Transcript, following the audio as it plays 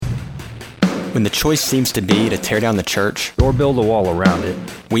When the choice seems to be to tear down the church or build a wall around it,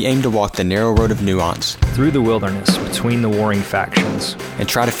 we aim to walk the narrow road of nuance through the wilderness between the warring factions and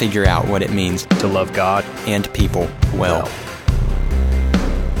try to figure out what it means to love God and people well.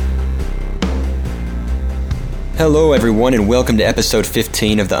 Hello, everyone, and welcome to episode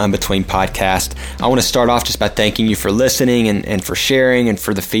 15 of the Unbetween podcast. I want to start off just by thanking you for listening and for sharing and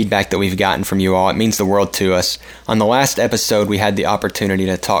for the feedback that we've gotten from you all. It means the world to us. On the last episode, we had the opportunity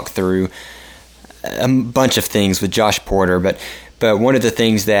to talk through a bunch of things with Josh Porter, but one of the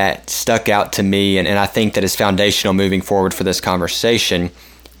things that stuck out to me, and I think that is foundational moving forward for this conversation,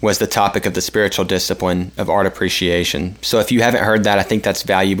 was the topic of the spiritual discipline of art appreciation. So if you haven't heard that, I think that's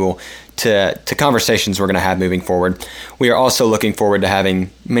valuable to conversations we're going to have moving forward. We are also looking forward to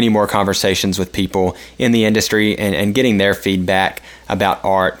having many more conversations with people in the industry and getting their feedback about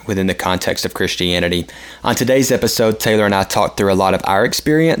art within the context of Christianity. On today's episode, Taylor and I talked through a lot of our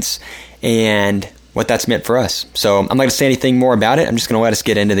experience and what that's meant for us. So I'm not going to say anything more about it. I'm just going to let us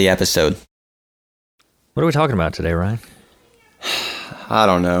get into the episode. What are we talking about today, Ryan? I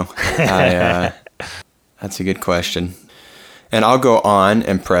don't know. That's a good question. And I'll go on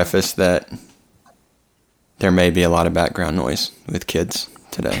and preface that there may be a lot of background noise with kids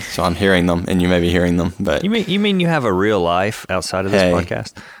today. So I'm hearing them, and you may be hearing them. But you mean you have a real life outside of this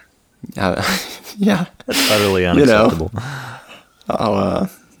podcast? Yeah, that's utterly unacceptable.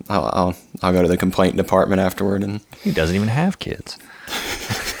 I'll go to the complaint department afterward. And he doesn't even have kids.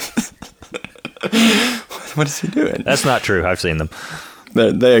 What is he doing? That's not true. I've seen them.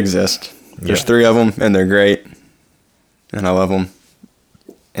 They exist. There's 3 of them, and they're great. And I love them.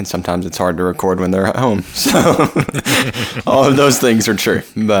 And sometimes it's hard to record when they're at home. So all of those things are true.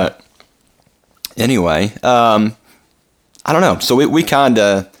 But anyway, I don't know. So we kind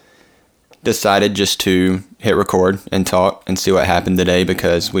of decided just to hit record and talk and see what happened today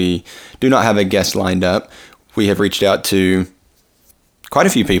because we do not have a guest lined up. We have reached out to quite a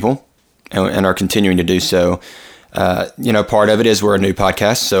few people and are continuing to do so. Part of it is we're a new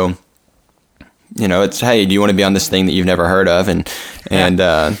podcast, so it's, hey, do you want to be on this thing that you've never heard of? And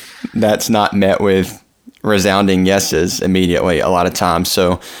that's not met with resounding yeses immediately a lot of times.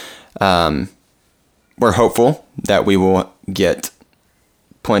 So we're hopeful that we will get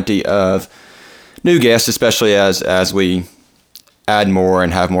plenty of new guests, especially as we add more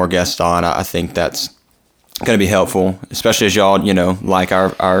and have more guests on. I think that's going to be helpful, especially as y'all, like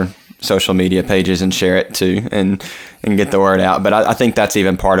our social media pages and share it too and get the word out. But I think that's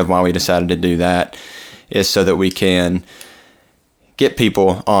even part of why we decided to do that, is so that we can get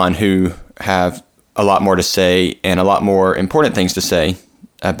people on who have a lot more to say and a lot more important things to say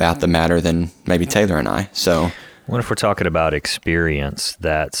about the matter than maybe Taylor and I. So what if we're talking about experience?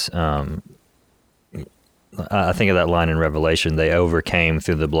 That's I think of that line in Revelation, they overcame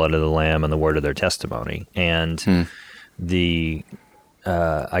through the blood of the Lamb and the word of their testimony. And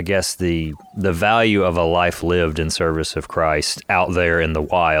I guess the value of a life lived in service of Christ out there in the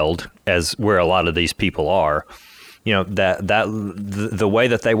wild, as where a lot of these people are, the way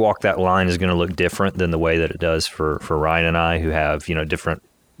that they walk that line is going to look different than the way that it does for Ryan and I, who have, different,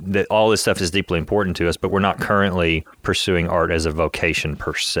 that all this stuff is deeply important to us, but we're not currently pursuing art as a vocation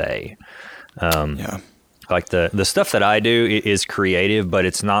per se. Like the stuff that I do is creative, but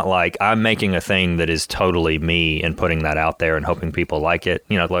it's not like I'm making a thing that is totally me and putting that out there and hoping people like it.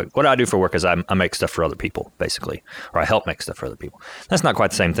 Like what I do for work is I make stuff for other people, basically, or I help make stuff for other people. That's not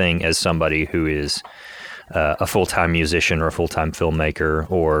quite the same thing as somebody who is a full-time musician or a full-time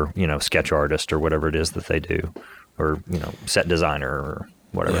filmmaker or, sketch artist or whatever it is that they do, or, set designer or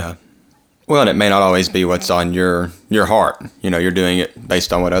whatever. Yeah. Well, and it may not always be what's on your heart. You're doing it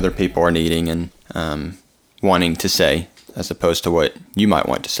based on what other people are needing and wanting to say, as opposed to what you might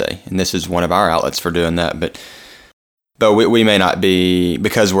want to say. And this is one of our outlets for doing that. But we may not be,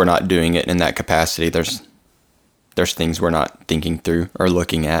 because we're not doing it in that capacity, there's things we're not thinking through or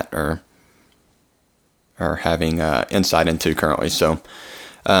looking at or having insight into currently. So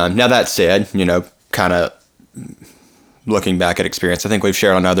now that said, kind of looking back at experience, I think we've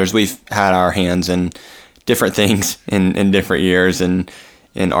shared on others. We've had our hands in different things in different years and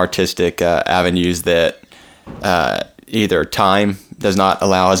in artistic avenues that either time does not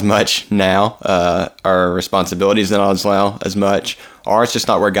allow as much now, our responsibilities don't allow as much, or it's just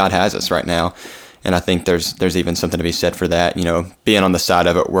not where God has us right now. And I think there's even something to be said for that, being on the side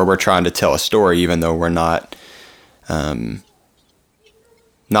of it where we're trying to tell a story, even though we're not as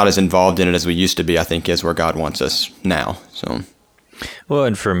involved in it as we used to be, I think is where God wants us now. So, well,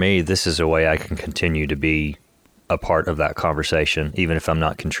 and for me, this is a way I can continue to be a part of that conversation, even if I'm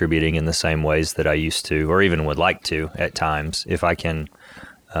not contributing in the same ways that I used to, or even would like to at times. If I can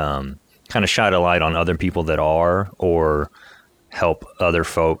kind of shine a light on other people that are, or help other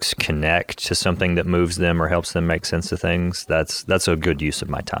folks connect to something that moves them or helps them make sense of things, that's a good use of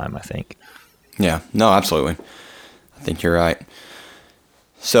my time, I think. Yeah, no, absolutely. I think you're right.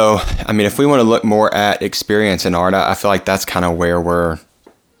 So, I mean, if we want to look more at experience in art, I feel like that's kind of where we're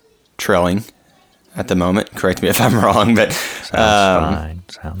trailing at the moment. Correct me if I'm wrong, but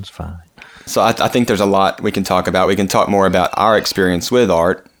Sounds fine. So I think there's a lot we can talk about. We can talk more about our experience with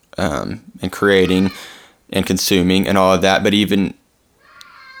art and creating and consuming and all of that, but even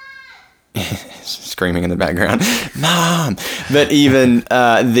screaming in the background, Mom! But even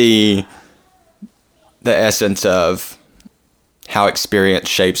the essence of how experience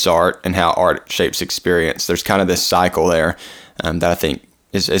shapes art and how art shapes experience. There's kind of this cycle there that I think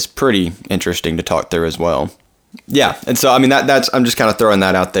is pretty interesting to talk through as well. Yeah, and so I mean that's I'm just kind of throwing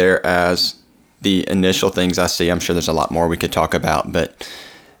that out there as the initial things I see. I'm sure there's a lot more we could talk about, but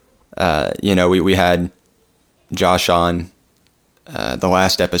we had Josh on the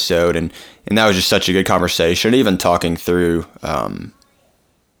last episode, and that was just such a good conversation. Even talking through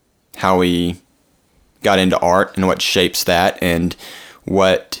how we got into art and what shapes that, and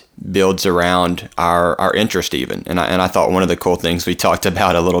what builds around our interest even. And I thought one of the cool things we talked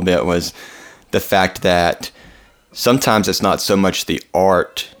about a little bit was the fact that sometimes it's not so much the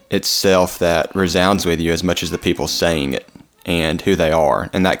art itself that resounds with you as much as the people saying it and who they are.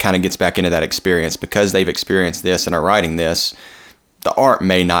 And that kind of gets back into that experience. Because they've experienced this and are writing this, the art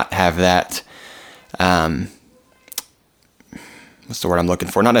may not have that, what's the word I'm looking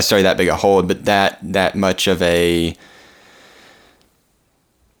for? Not necessarily that big a hold, but that much of a,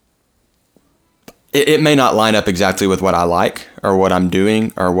 it may not line up exactly with what I like or what I'm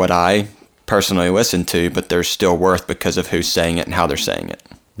doing or what I personally listen to, but there's still worth because of who's saying it and how they're saying it.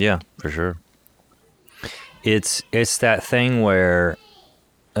 Yeah, for sure. It's that thing where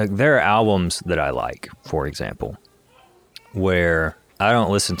there are albums that I like, for example, where I don't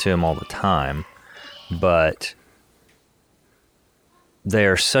listen to them all the time, but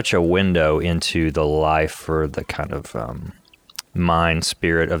they're such a window into the life or the kind of mind,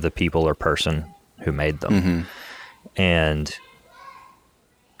 spirit of the people or person who made them. Mm-hmm. And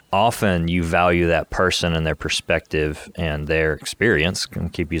often you value that person and their perspective and their experience, I'm gonna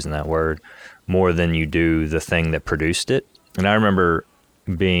keep using that word, more than you do the thing that produced it. And I remember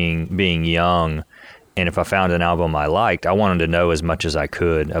being young, and if I found an album I liked, I wanted to know as much as I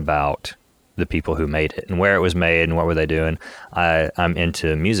could about the people who made it and where it was made and what were they doing. I'm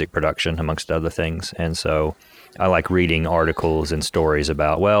into music production, amongst other things, and so I like reading articles and stories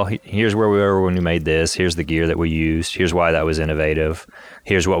about, well, here's where we were when we made this, here's the gear that we used, here's why that was innovative,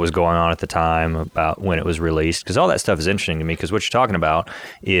 here's what was going on at the time about when it was released, because all that stuff is interesting to me, because what you're talking about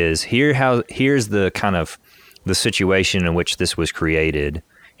is here's the kind of the situation in which this was created,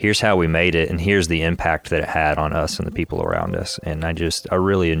 here's how we made it, and here's the impact that it had on us and the people around us. And I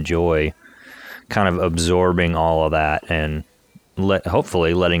really enjoy kind of absorbing all of that and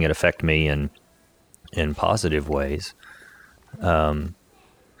hopefully letting it affect me in positive ways. But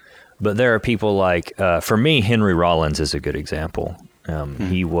there are people like, for me, Henry Rollins is a good example.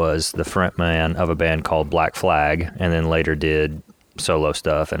 He was the frontman of a band called Black Flag, and then later did solo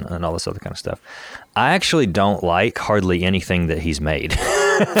stuff and all this other kind of stuff. I actually don't like hardly anything that he's made.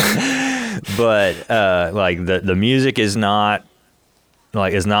 But like the music is not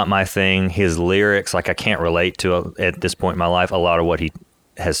my thing. His lyrics, like I can't relate to at this point in my life a lot of what he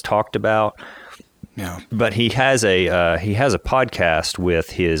has talked about. Yeah. But he has a podcast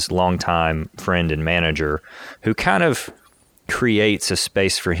with his longtime friend and manager, who kind of creates a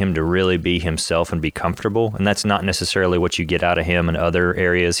space for him to really be himself and be comfortable. And that's not necessarily what you get out of him in other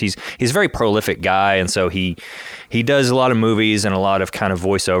areas. He's a very prolific guy, and so he does a lot of movies and a lot of kind of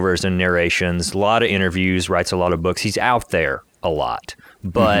voiceovers and narrations, a lot of interviews, writes a lot of books. He's out there a lot,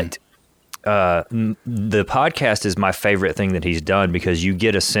 but the podcast is my favorite thing that he's done, because you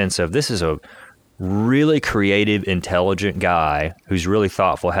get a sense of, this is a really creative, intelligent guy who's really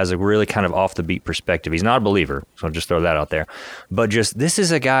thoughtful, has a really kind of off the beat perspective. He's not a believer, so I'll just throw that out there. But just, this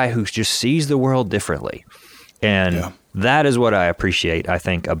is a guy who just sees the world differently. And that is what I appreciate, I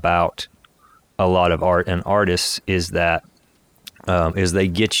think, about a lot of art and artists, is that is they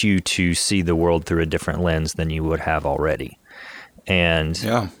get you to see the world through a different lens than you would have already. And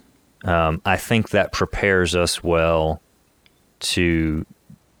I think that prepares us well to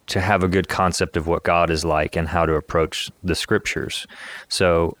have a good concept of what God is like and how to approach the scriptures.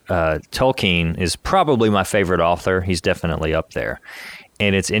 So Tolkien is probably my favorite author. He's definitely up there.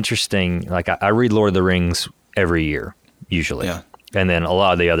 And it's interesting, like I read Lord of the Rings every year, usually. Yeah. And then a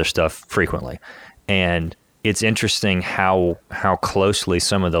lot of the other stuff frequently. And it's interesting how closely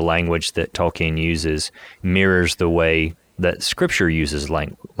some of the language that Tolkien uses mirrors the way that Scripture uses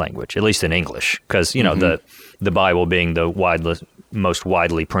language, at least in English, because the Bible being the most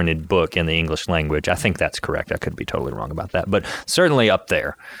widely printed book in the English language. I think that's correct. I could be totally wrong about that, but certainly up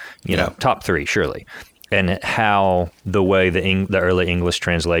there, you know, top 3 surely. And how the way the early English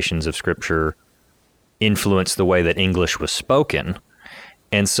translations of Scripture influenced the way that English was spoken.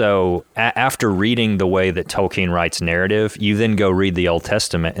 And so after reading the way that Tolkien writes narrative, you then go read the Old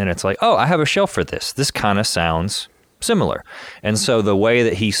Testament and it's like, oh, I have a shelf for this. This kind of sounds similar. And so the way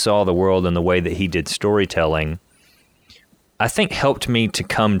that he saw the world and the way that he did storytelling, I think helped me to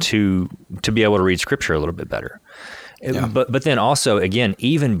come to be able to read Scripture a little bit better. Yeah. But then also, again,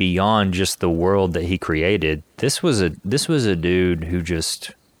 even beyond just the world that he created, this was a dude who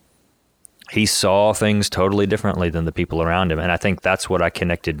just, he saw things totally differently than the people around him. And I think that's what I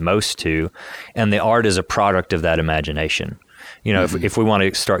connected most to. And the art is a product of that imagination. You know, if we want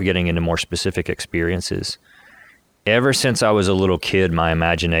to start getting into more specific experiences, ever since I was a little kid, my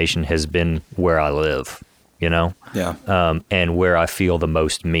imagination has been where I live, you know? Yeah. And where I feel the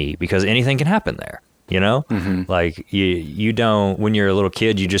most me, because anything can happen there. You know, like you don't, when you're a little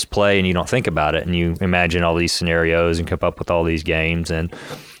kid, you just play and you don't think about it and you imagine all these scenarios and come up with all these games. And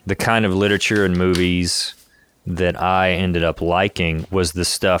the kind of literature and movies that I ended up liking was the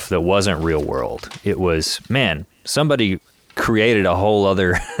stuff that wasn't real world. It was, man, somebody created a whole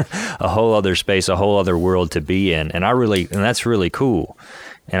other space, a whole other world to be in. And that's really cool.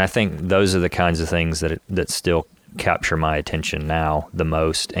 And I think those are the kinds of things that still capture my attention now the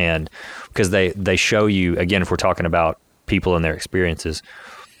most. And because they show you, again, if we're talking about people and their experiences,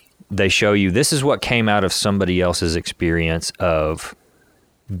 they show you this is what came out of somebody else's experience of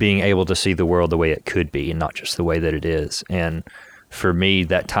being able to see the world the way it could be and not just the way that it is. And for me,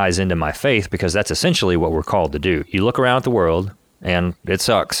 that ties into my faith, because that's essentially what we're called to do. You look around at the world and it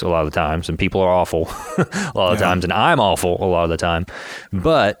sucks a lot of the times and people are awful a lot of the times, and I'm awful a lot of the time,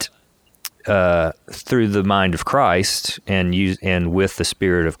 but through the mind of Christ and with the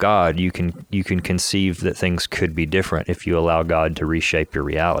Spirit of God, you can conceive that things could be different if you allow God to reshape your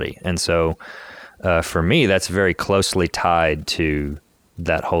reality. And so, for me, that's very closely tied to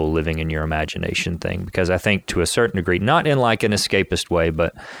that whole living in your imagination thing, because I think to a certain degree, not in like an escapist way,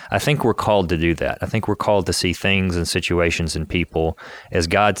 but I think we're called to do that. I think we're called to see things and situations and people as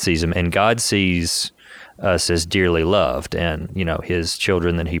God sees them, and God sees us as dearly loved and, you know, his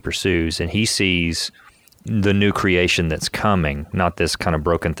children that he pursues, and he sees the new creation that's coming, not this kind of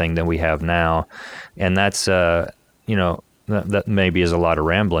broken thing that we have now. And that's, you know, that maybe is a lot of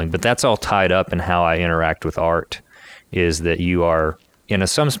rambling, but that's all tied up in how I interact with art, is that you are, in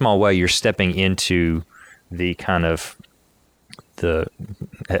some small way, you're stepping into the kind of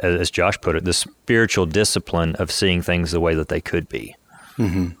as Josh put it, the spiritual discipline of seeing things the way that they could be.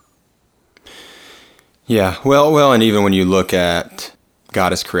 Mm-hmm. Yeah, well, and even when you look at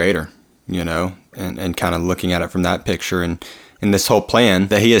God as creator, you know, and kind of looking at it from that picture, and this whole plan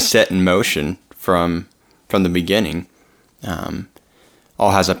that he has set in motion from the beginning,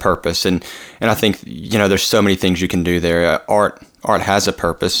 all has a purpose. And I think, you know, there's so many things you can do there. Art has a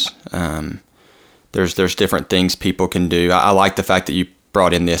purpose. There's different things people can do. I like the fact that you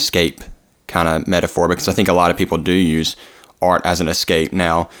brought in the escape kind of metaphor, because I think a lot of people do use art as an escape.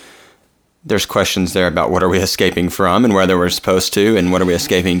 Now, there's questions there about what are we escaping from and whether we're supposed to, and what are we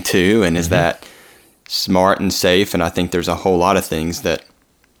escaping to, and is that smart and safe? And I think there's a whole lot of things that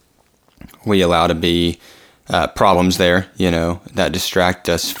we allow to be problems there, you know, that distract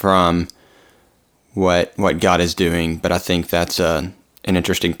us from what God is doing. But I think that's an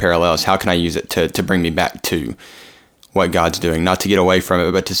interesting parallel, is how can I use it to bring me back to what God's doing, not to get away from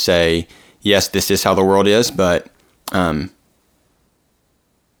it, but to say, yes, this is how the world is, but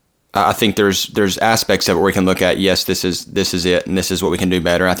I think there's aspects of it where we can look at, yes, this is it, and this is what we can do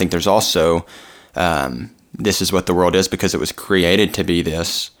better. I think there's also, this is what the world is because it was created to be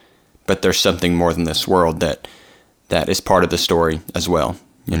this, but there's something more than this world that is part of the story as well,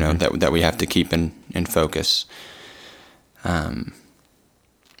 you know, that we have to keep in focus.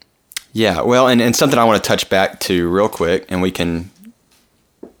 Yeah, well, and something I want to touch back to real quick, and we can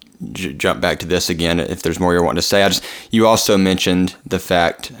jump back to this again if there's more you're wanting to say. You also mentioned the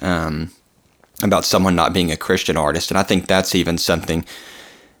fact about someone not being a Christian artist, and I think that's even something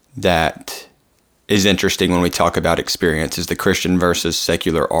that is interesting when we talk about experiences, the Christian versus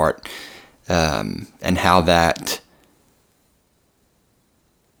secular art, and how that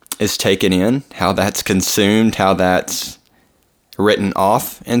is taken in, how that's consumed, how that's written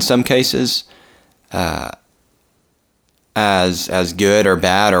off in some cases. as good or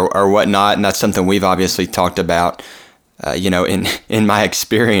bad or whatnot, and that's something we've obviously talked about. In my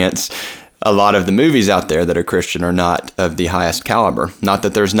experience, a lot of the movies out there that are Christian are not of the highest caliber. Not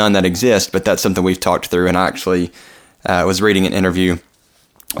that there's none that exist, but that's something we've talked through. And I actually was reading an interview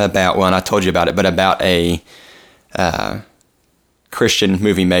about, well, and I told you about it, but about a Christian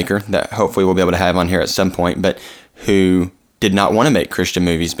movie maker that hopefully we'll be able to have on here at some point, but who did not want to make Christian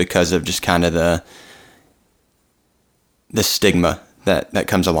movies because of just kind of the stigma that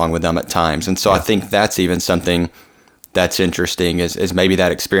comes along with them at times. And so I think that's even something that's interesting is maybe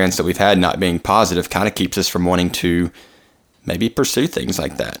that experience that we've had not being positive kind of keeps us from wanting to maybe pursue things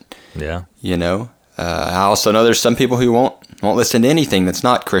like that. Yeah. I also know there's some people who won't listen to anything that's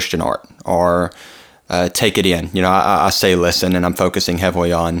not Christian art or take it in. I say listen, and I'm focusing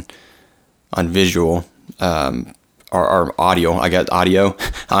heavily on visual or audio. I got audio.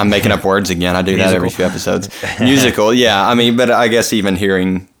 I'm making up words again. I do that every few episodes. Musical, yeah. I mean, but I guess even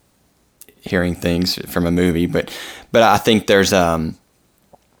hearing things from a movie, but I think there's I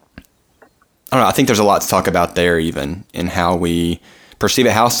think there's a lot to talk about there, even in how we perceive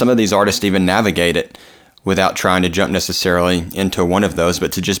it, how some of these artists even navigate it without trying to jump necessarily into one of those,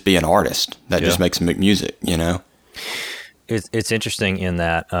 but to just be an artist that just makes music. It's interesting in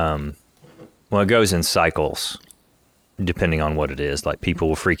that it goes in cycles depending on what it is. Like, people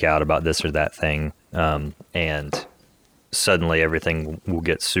will freak out about this or that thing, and suddenly everything will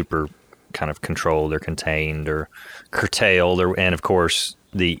get super kind of controlled or contained or curtailed, and of course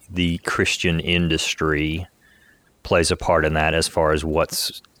the Christian industry plays a part in that as far as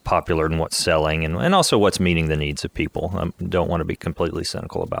what's popular and what's selling, and also what's meeting the needs of people. I don't want to be completely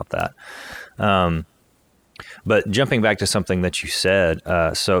cynical about that. But jumping back to something that you said,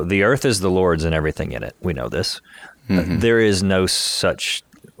 so the earth is the Lord's and everything in it. We know this. Mm-hmm. There is no such,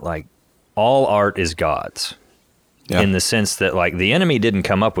 all art is God's. Yeah. In the sense that, the enemy didn't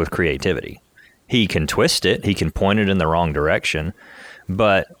come up with creativity. He can twist it. He can point it in the wrong direction.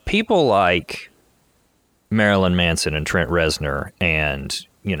 But people like Marilyn Manson and Trent Reznor and,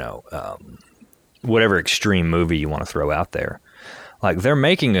 whatever extreme movie you want to throw out there, they're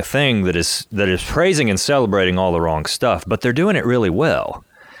making a thing that is praising and celebrating all the wrong stuff, but they're doing it really well.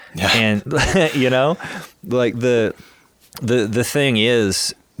 Yeah. And, the thing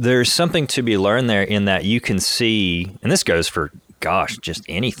is, there's something to be learned there in that you can see, and this goes for, just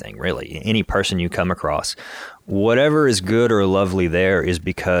anything really, any person you come across, whatever is good or lovely there is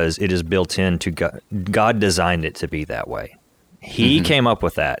because it is built into God. God designed it to be that way. He came up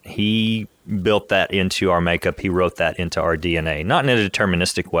with that. He built that into our makeup. He wrote that into our DNA, not in a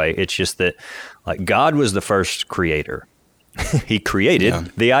deterministic way. It's just that God was the first creator. He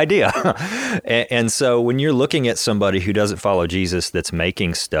created the idea. And so when you're looking at somebody who doesn't follow Jesus that's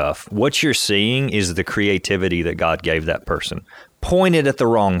making stuff, what you're seeing is the creativity that God gave that person, pointed at the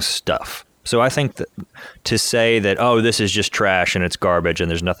wrong stuff. So I think that to say that, this is just trash and it's garbage and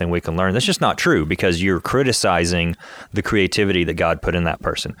there's nothing we can learn, that's just not true, because you're criticizing the creativity that God put in that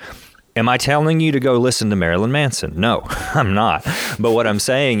person. Am I telling you to go listen to Marilyn Manson? No, I'm not. But what I'm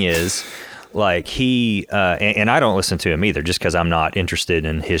saying is, he, and I don't listen to him either, just because I'm not interested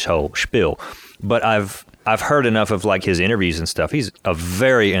in his whole spiel. But I've heard enough of his interviews and stuff. He's a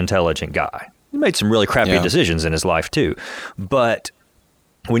very intelligent guy. He made some really crappy decisions in his life too. But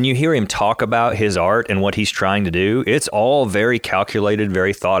when you hear him talk about his art and what he's trying to do, it's all very calculated,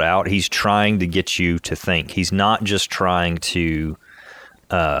 very thought out. He's trying to get you to think. He's not just trying to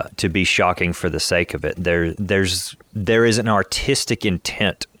be shocking for the sake of it. There is an artistic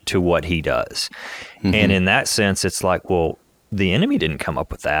intent to what he does. Mm-hmm. And in that sense, it's the enemy didn't come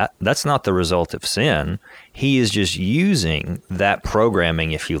up with that. That's not the result of sin. He is just using that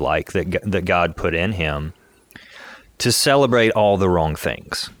programming, if you like, that God put in him to celebrate all the wrong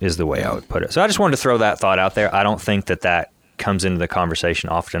things, is the way I would put it. So I just wanted to throw that thought out there. I don't think that comes into the conversation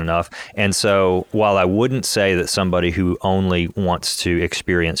often enough. And so while I wouldn't say that somebody who only wants to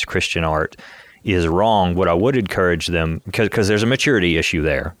experience Christian art is wrong, what I would encourage them, because there's a maturity issue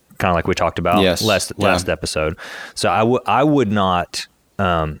there, kind of like we talked about last episode. So I would not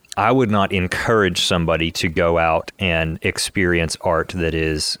encourage somebody to go out and experience art that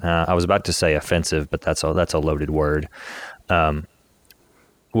is, I was about to say offensive, but that's a loaded word.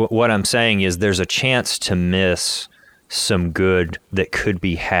 What I'm saying is there's a chance to miss some good that could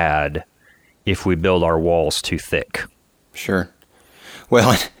be had if we build our walls too thick. Sure.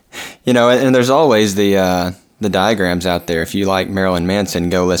 Well, and there's always the diagrams out there. If you like Marilyn Manson,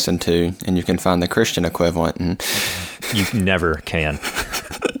 go listen to, and you can find the Christian equivalent. And you never can.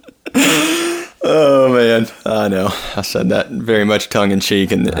 Oh man, I know. I said that very much tongue in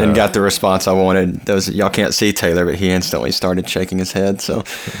cheek, and got the response I wanted. Those y'all can't see Taylor, but he instantly started shaking his head. So,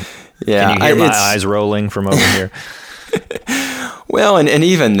 yeah, can you hear my eyes rolling from over here? Well, and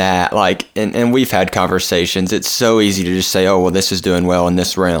even that, like, and we've had conversations. It's so easy to just say, "Oh, well, this is doing well in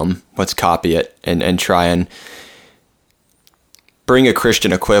this realm. Let's copy it," and try and bring a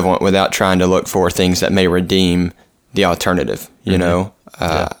Christian equivalent without trying to look for things that may redeem the alternative. You know.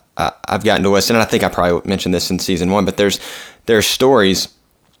 Yeah. I've gotten to listen, and I think I probably mentioned this in season 1, but there's stories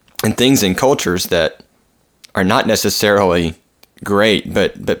and things in cultures that are not necessarily great,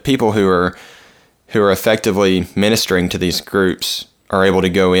 but people who are effectively ministering to these groups are able to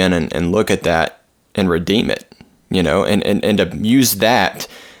go in and look at that and redeem it, you know, and to use that,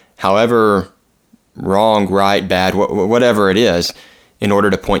 however wrong, right, bad, whatever it is, in order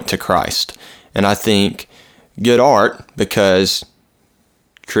to point to Christ. And I think good art, because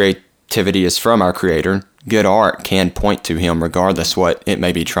creativity is from our Creator, good art can point to Him regardless what it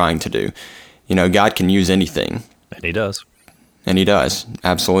may be trying to do. You know, God can use anything. And He does. And He does,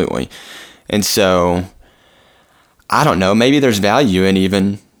 absolutely. And so, I don't know, maybe there's value in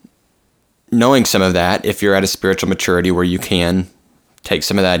even knowing some of that if you're at a spiritual maturity where you can take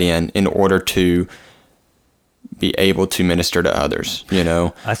some of that in order to be able to minister to others, you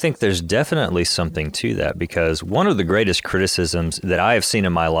know? I think there's definitely something to that, because one of the greatest criticisms that I have seen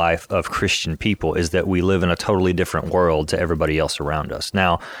in my life of Christian people is that we live in a totally different world to everybody else around us.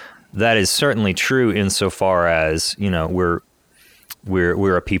 Now, that is certainly true insofar as, you know,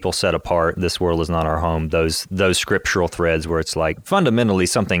 we're a people set apart. This world is not our home. Those scriptural threads where it's like fundamentally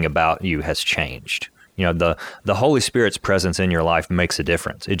something about you has changed. You know, the Holy Spirit's presence in your life makes a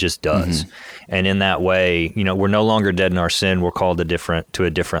difference. It just does. Mm-hmm. And in that way, you know, we're no longer dead in our sin. We're called to a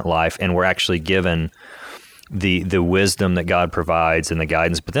different life, and we're actually given the wisdom that God provides and the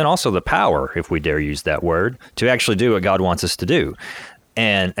guidance, but then also the power, if we dare use that word, to actually do what God wants us to do.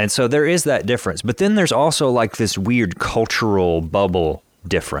 And so there is that difference. But then there's also like this weird cultural bubble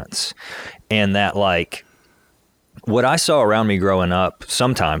difference, and that like what I saw around me growing up,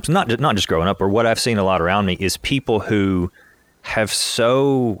 sometimes, not just growing up, or what I've seen a lot around me, is people who have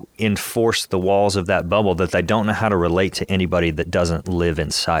so enforced the walls of that bubble that they don't know how to relate to anybody that doesn't live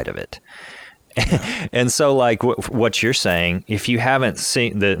inside of it. And so like what you're saying, if you haven't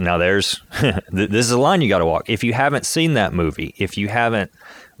seen now there's, this is a line you got to walk. If you haven't seen that movie, if you haven't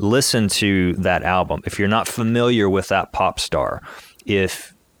listened to that album, if you're not familiar with that pop star,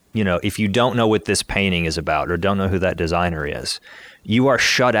 if you don't know what this painting is about or don't know who that designer is, you are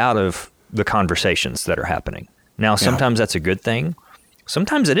shut out of the conversations that are happening. Now, sometimes that's a good thing.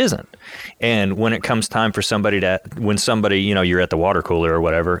 Sometimes it isn't. And when it comes time for when somebody, you're at the water cooler or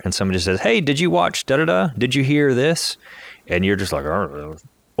whatever, and somebody says, "Hey, did you watch da-da-da? Did you hear this?" And you're just like, "Oh."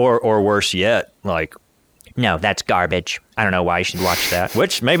 Or worse yet, like, "No, that's garbage. I don't know why you should watch that."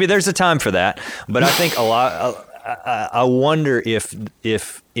 Which maybe there's a time for that. But I think I wonder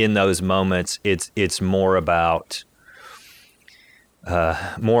if in those moments it's more about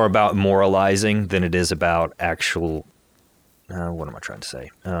moralizing than it is about actual. What am I trying to say?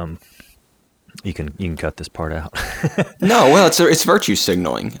 You can cut this part out. No, well, it's virtue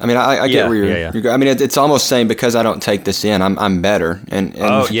signaling. I mean, I get where you're. I mean, it's almost saying because I don't take this in, I'm better. And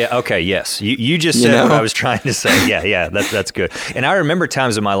oh yeah, okay, yes. You just said what I was trying to say. Yeah, that's good. And I remember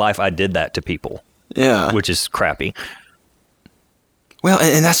times in my life I did that to people. Yeah, which is crappy. Well,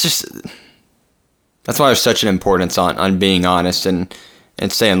 and that's why there's such an importance on being honest and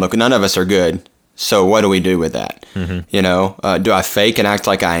saying, look, none of us are good. So what do we do with that? Mm-hmm. Do I fake and act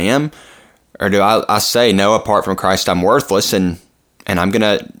like I am? Or do I say, no, apart from Christ, I'm worthless, and I'm going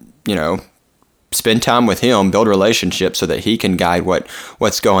to, spend time with Him, build relationships so that He can guide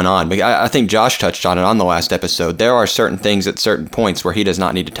what's going on. But I think Josh touched on it on the last episode. There are certain things at certain points where he does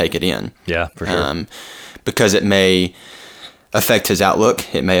not need to take it in. Yeah, for sure. Because it may affect his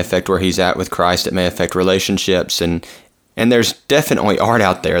outlook. It may affect where he's at with Christ. It may affect relationships. And there's definitely art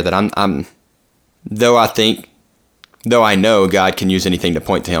out there that Though I know God can use anything to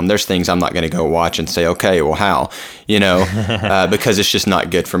point to Him, there's things I'm not going to go watch and say, okay, well, how? Because it's just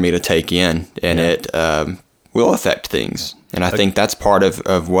not good for me to take in, and it will affect things. And I think that's part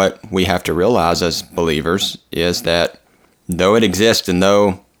of what we have to realize as believers is that though it exists and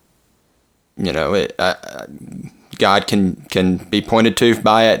though, God can be pointed to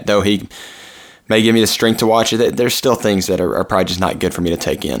by it, though He may give me the strength to watch it, there's still things that are probably just not good for me to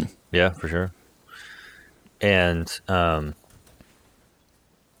take in. Yeah, for sure. And, I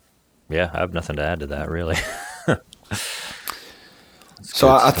have nothing to add to that, really. So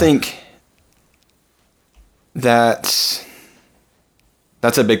I think that's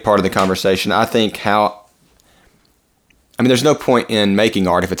that's a big part of the conversation. I think there's no point in making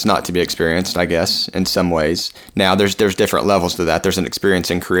art if it's not to be experienced, I guess, in some ways. Now, there's different levels to that. There's an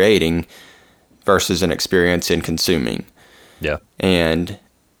experience in creating versus an experience in consuming. Yeah. And,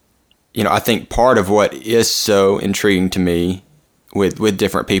 I think part of what is so intriguing to me with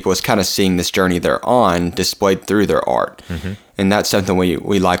different people is kind of seeing this journey they're on displayed through their art. Mm-hmm. And that's something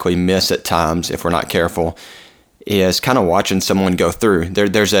we likely miss at times if we're not careful, is kind of watching someone go through.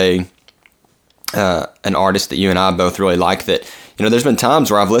 There's an artist that you and I both really like that, there's been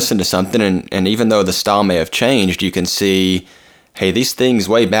times where I've listened to something and even though the style may have changed, you can see, hey, these things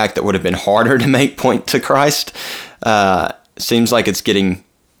way back that would have been harder to make point to Christ, seems like it's getting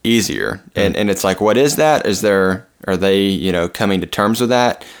easier. Mm-hmm. And it's like, what is that? Are they, coming to terms with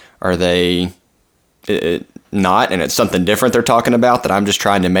that? Are they not? And it's something different they're talking about that I'm just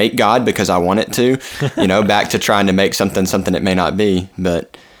trying to make God because I want it to, back to trying to make something it may not be.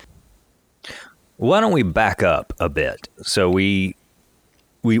 But why don't we back up a bit? So we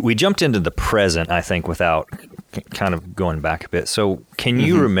jumped into the present, I think, without kind of going back a bit. So can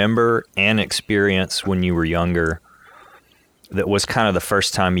you remember an experience when you were younger that was kind of the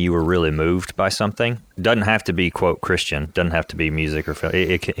first time you were really moved by something? It doesn't have to be, quote, Christian. It doesn't have to be music or film.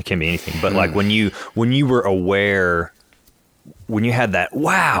 It can be anything. But like when you were aware, when you had that,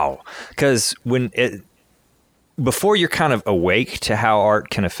 wow. Because before you're kind of awake to how art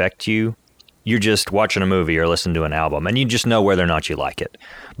can affect you, you're just watching a movie or listening to an album, and you just know whether or not you like it.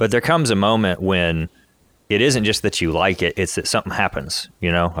 But there comes a moment when it isn't just that you like it, it's that something happens,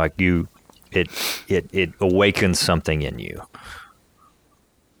 like it awakens something in you.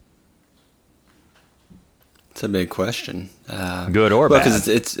 It's a big question. Good or bad? Because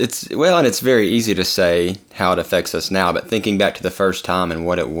and it's very easy to say how it affects us now, but thinking back to the first time and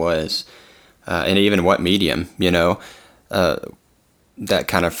what it was, and even what medium, that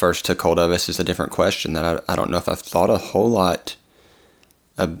kind of first took hold of us is a different question that I don't know if I've thought a whole lot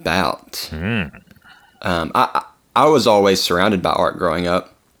about. I was always surrounded by art growing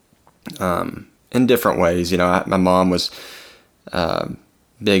up, in different ways. My mom was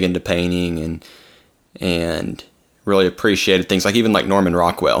big into painting and really appreciated things like Norman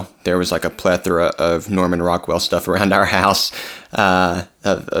Rockwell. There was like a plethora of Norman Rockwell stuff around our house,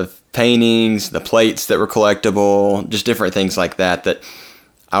 of paintings, the plates that were collectible, just different things like that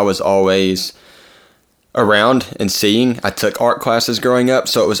I was always around and seeing. I took art classes growing up,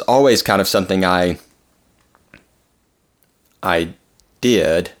 so it was always kind of something I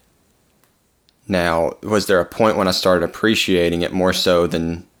did. Now, was there a point when I started appreciating it more so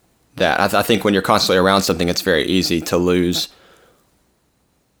than that? I think when you're constantly around something, it's very easy to lose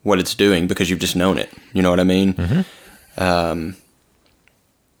what it's doing because you've just known it. You know what I mean? Mm-hmm.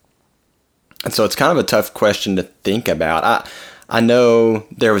 And so it's kind of a tough question to think about. I know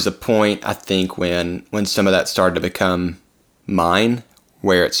there was a point, I think, when some of that started to become mine,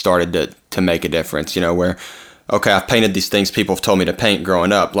 where it started to make a difference, where, okay, I've painted these things people have told me to paint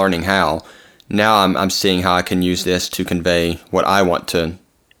growing up, learning how. Now I'm seeing how I can use this to convey what I want to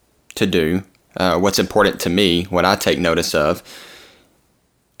do, what's important to me, what I take notice of.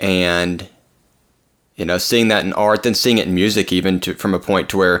 And seeing that in art, then seeing it in music, even from a point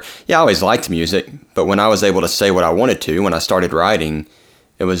to where, I always liked music, but when I was able to say what I wanted to, when I started writing,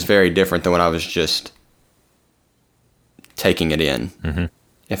 it was very different than when I was just taking it in,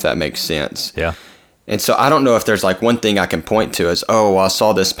 if that makes sense. Yeah. And so I don't know if there's like one thing I can point to as, oh, I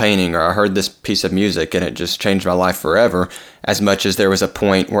saw this painting or I heard this piece of music and it just changed my life forever, as much as there was a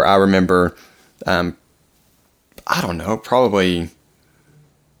point where I remember, I don't know, probably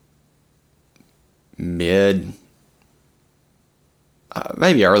maybe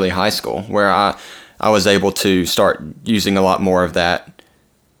early high school, where I was able to start using a lot more of that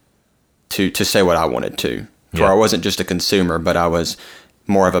to say what I wanted to. Where I wasn't just a consumer, but I was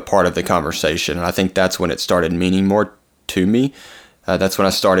more of a part of the conversation. And I think that's when it started meaning more to me. That's when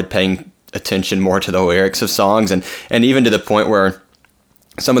I started paying attention more to the lyrics of songs, and even to the point where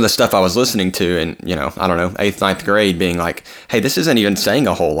some of the stuff I was listening to in, I don't know, 8th, 9th grade, being like, hey, this isn't even saying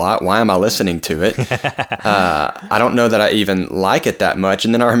a whole lot. Why am I listening to it? I don't know that I even like it that much.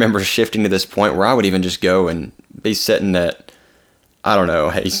 And then I remember shifting to this point where I would even just go and be sitting at, I don't know,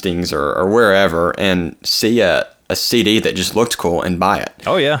 Hastings or wherever, and see a CD that just looked cool and buy it.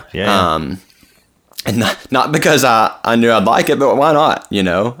 Oh, yeah. And not because I knew I'd like it, but why not,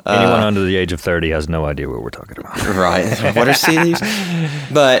 Anyone under the age of 30 has no idea what we're talking about. Right. What are CDs?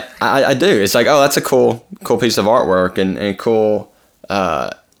 But I do. It's like, oh, that's a cool piece of artwork and cool,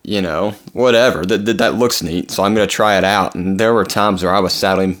 whatever. That looks neat, so I'm going to try it out. And there were times where I was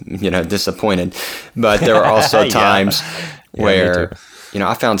sadly, disappointed. But there were also times where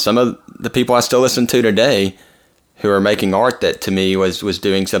I found some of the people I still listen to today who are making art that to me was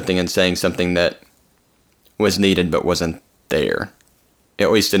doing something and saying something that was needed but wasn't there,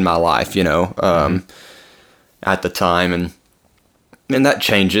 at least in my life, at the time. And that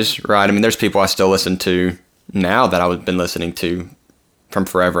changes, right? I mean, there's people I still listen to now that I've been listening to from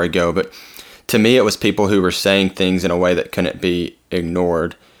forever ago, but to me it was people who were saying things in a way that couldn't be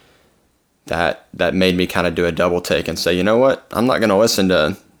ignored that made me kind of do a double take and say, you know what, I'm not going to listen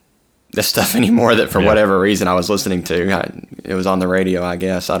to this stuff anymore that for whatever reason I was listening to. It was on the radio, I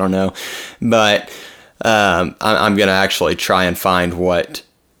guess. I don't know. But I'm going to actually try and find what,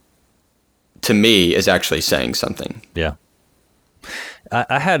 to me, is actually saying something. Yeah.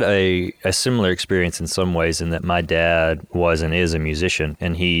 I had a similar experience in some ways, in that my dad was and is a musician,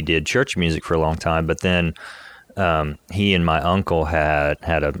 and he did church music for a long time. But then he and my uncle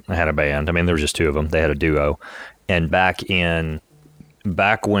had a band. I mean, there was just two of them. They had a duo. And back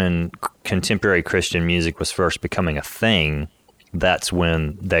when contemporary Christian music was first becoming a thing, that's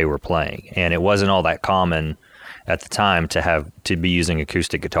when they were playing. And it wasn't all that common at the time to be using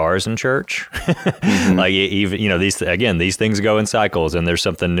acoustic guitars in church. Mm-hmm. Like, even, these things go in cycles, and there's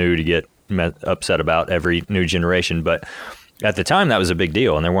something new to get upset about every new generation. But at the time, that was a big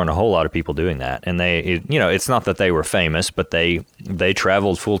deal, and there weren't a whole lot of people doing that. And it's not that they were famous, but they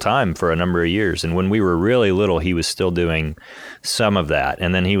traveled full time for a number of years. And when we were really little, he was still doing some of that.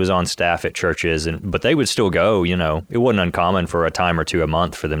 And then he was on staff at churches, but they would still go. It wasn't uncommon for a time or two a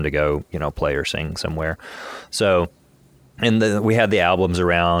month for them to go, play or sing somewhere. So, and we had the albums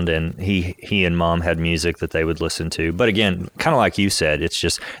around, and he and Mom had music that they would listen to. But again, kind of like you said, it's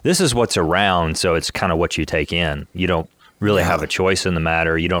just, this is what's around, so it's kind of what you take in. You don't really have a choice in the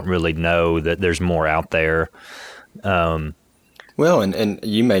matter. You don't really know that there's more out there. Well, and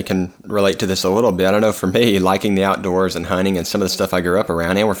you can relate to this a little bit. I don't know, for me, liking the outdoors and hunting and some of the stuff I grew up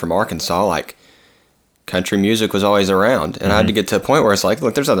around, and we're from Arkansas, like, country music was always around. And I had to get to a point where it's like,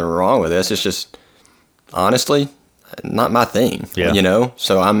 look, there's nothing wrong with this. It's just, honestly, not my thing,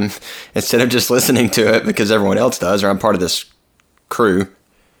 So I'm, instead of just listening to it because everyone else does, or I'm part of this crew, I'm going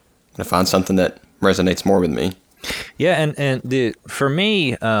to find something that resonates more with me. Yeah, and for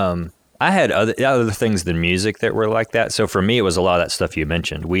me, I had other things than music that were like that. So for me, it was a lot of that stuff you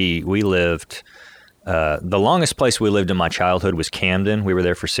mentioned. We lived, the longest place we lived in my childhood was Camden. We were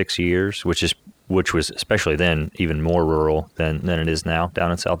there for 6 years, which was especially then even more rural than it is now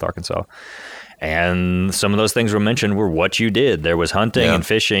down in South Arkansas. And some of those things were mentioned were what you did. There was hunting and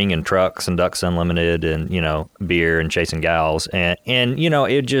fishing and trucks and Ducks Unlimited and, beer and chasing gals. And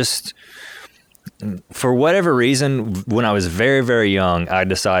it just, for whatever reason, when I was very, very young, I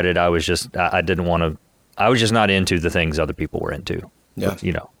decided I was just not into the things other people were into. Yeah.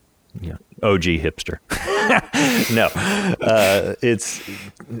 OG hipster. No, it's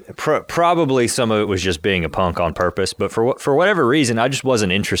probably some of it was just being a punk on purpose, but for whatever reason, I just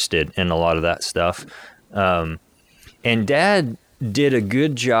wasn't interested in a lot of that stuff. And Dad did a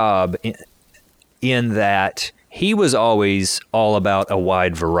good job in that he was always all about a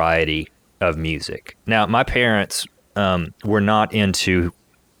wide variety of music. Now, my parents were not into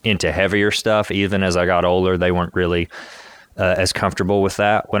heavier stuff. Even as I got older, they weren't really as comfortable with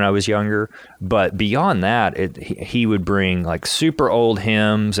that when I was younger. But beyond that, he would bring like super old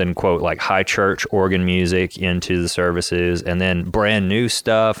hymns and quote like high church organ music into the services, and then brand new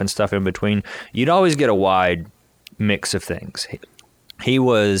stuff and stuff in between. You'd always get a wide mix of things. He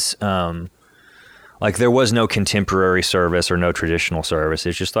was like, there was no contemporary service or no traditional service.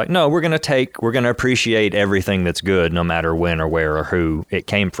 It's just like, no, we're going to appreciate everything that's good, no matter when or where or who it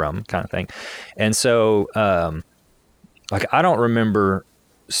came from, kind of thing. And so, like, I don't remember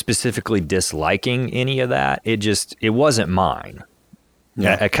specifically disliking any of that. It wasn't mine.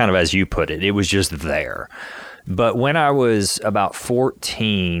 Yeah. Kind of as you put it, it was just there. But when I was about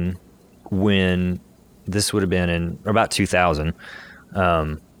 14, when this would have been in about 2000,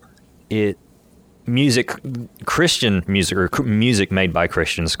 Christian music or music made by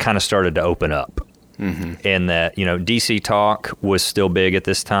Christians kind of started to open up. Mm-hmm. And that, DC Talk was still big at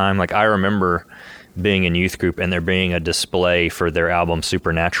this time. Like, I remember being in youth group and there being a display for their album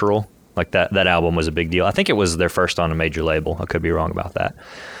Supernatural. Like that album was a big deal. I think it was their first on a major label. I could be wrong about that.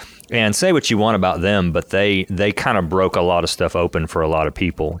 And say what you want about them, but they kind of broke a lot of stuff open for a lot of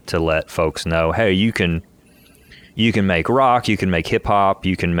people to let folks know, hey, you can make rock, you can make hip hop,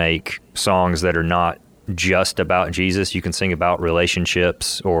 you can make songs that are not just about Jesus. You can sing about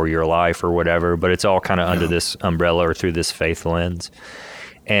relationships or your life or whatever, but it's all kind of under this umbrella or through this faith lens.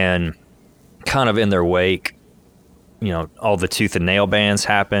 And kind of in their wake, all the Tooth and Nail bands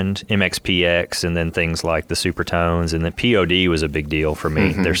happened, MXPX, and then things like the Supertones, and then POD was a big deal for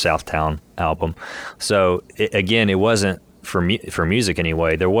me, their Southtown album. So it wasn't for music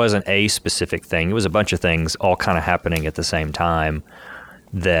anyway. There wasn't a specific thing. It was a bunch of things all kind of happening at the same time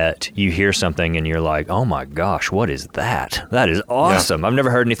that you hear something and you're like, oh my gosh, what is that? That is awesome. Yeah. I've never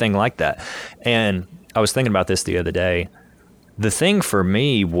heard anything like that. And I was thinking about this the other day. The thing for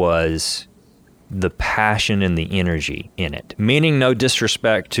me was the passion and the energy in it, meaning no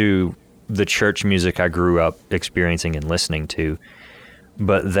disrespect to the church music I grew up experiencing and listening to,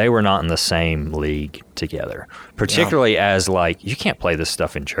 but they were not in the same league together, particularly as like, you can't play this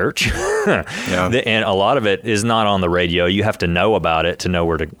stuff in church. And a lot of it is not on the radio. You have to know about it to know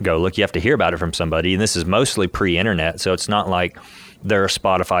where to go look. You have to hear about it from somebody. And this is mostly pre-internet. So it's not like there are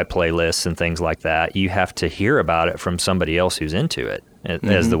Spotify playlists and things like that. You have to hear about it from somebody else who's into it,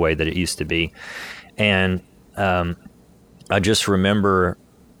 as the way that it used to be. And I just remember,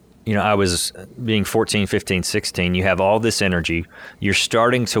 I was being 14, 15, 16. You have all this energy. You're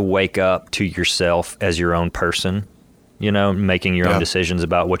starting to wake up to yourself as your own person, making your own decisions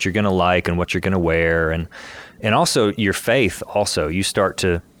about what you're going to like and what you're going to wear. And also your faith also. You start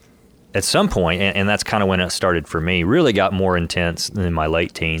to, at some point, and that's kind of when it started for me, really got more intense in my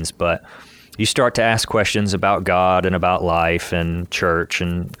late teens, but you start to ask questions about God and about life and church,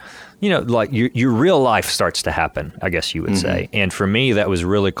 and like your real life starts to happen, I guess you would say. And for me, that was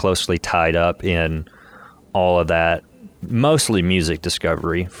really closely tied up in all of that, mostly music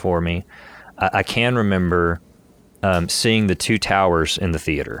discovery for me. I can remember seeing the Two Towers in the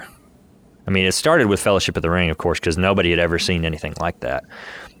theater. I mean, it started with Fellowship of the Ring, of course, because nobody had ever seen anything like that.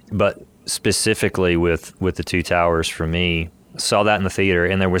 But specifically with the Two Towers, for me, saw that in the theater,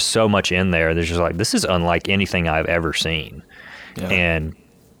 and there was so much in there. There's just like, this is unlike anything I've ever seen. Yeah. And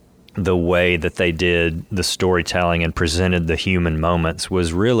the way that they did the storytelling and presented the human moments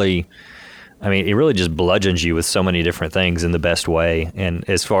was really, it really just bludgeons you with so many different things in the best way. And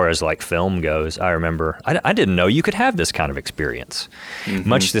as far as like film goes, I remember, I didn't know you could have this kind of experience.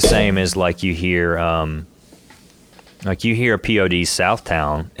 Much the same as like you hear a POD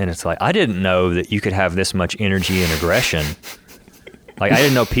Southtown, and it's like, I didn't know that you could have this much energy and aggression. Like, I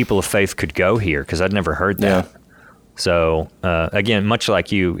didn't know people of faith could go here because I'd never heard that. Yeah. So, again, much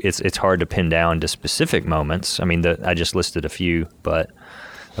like you, it's hard to pin down to specific moments. I mean, I just listed a few, but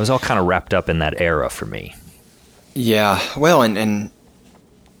it was all kind of wrapped up in that era for me. Yeah, well, and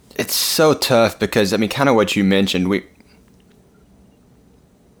it's so tough because, kind of what you mentioned, I'm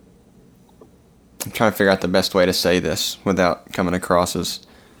trying to figure out the best way to say this without coming across as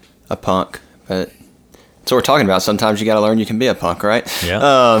a punk, but that's what we're talking about. Sometimes you got to learn you can be a punk, right?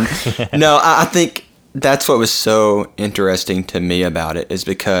 Yeah. No, I think that's what was so interesting to me about it, is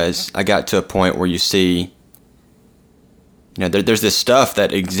because I got to a point where you see, there's this stuff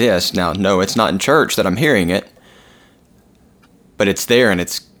that exists. Now, no, it's not in church that I'm hearing it, but it's there and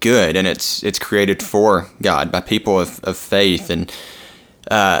it's good, and it's created for God by people of faith, and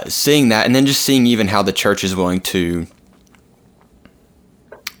seeing that, and then just seeing even how the church is willing to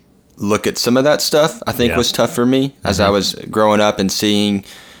look at some of that stuff, I think was tough for me as I was growing up and seeing,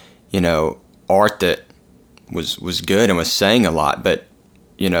 art that was good and was saying a lot, but,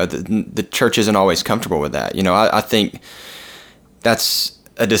 the church isn't always comfortable with that. I think that's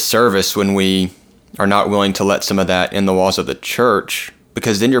a disservice when we are not willing to let some of that in the walls of the church,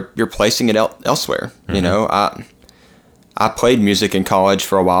 because then you're placing it elsewhere. I played music in college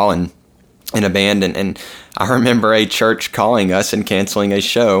for a while and in a band, and I remember a church calling us and canceling a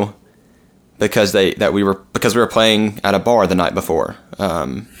show because we were playing at a bar the night before.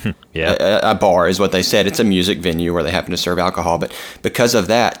 A bar is what they said. It's a music venue where they happen to serve alcohol, but because of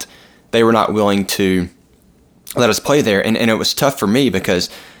that, they were not willing to let us play there, and it was tough for me because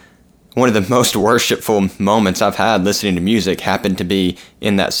one of the most worshipful moments I've had listening to music happened to be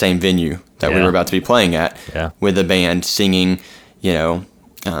in that same venue that we were about to be playing at, with the band singing,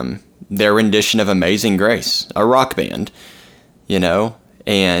 their rendition of Amazing Grace, a rock band,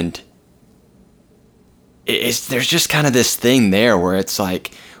 and there's just kind of this thing there where it's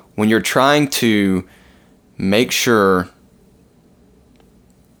like, when you're trying to make sure,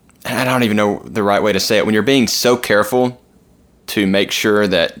 and I don't even know the right way to say it, when you're being so careful to make sure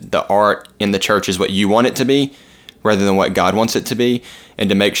that the art in the church is what you want it to be rather than what God wants it to be, and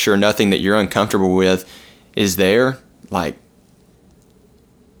to make sure nothing that you're uncomfortable with is there, like,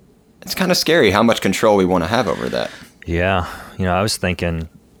 it's kind of scary how much control we want to have over that. Yeah. I was thinking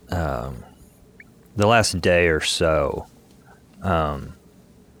the last day or so,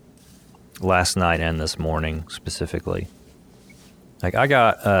 last night and this morning specifically, like I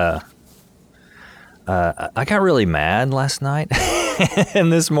got I got really mad last night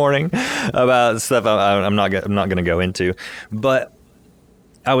and this morning about stuff I'm not going to go into. But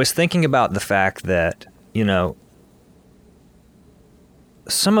I was thinking about the fact that,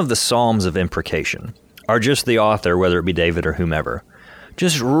 some of the Psalms of imprecation are just the author, whether it be David or whomever,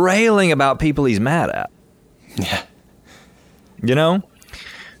 just railing about people he's mad at. Yeah.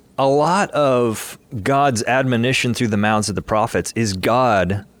 A lot of God's admonition through the mouths of the prophets is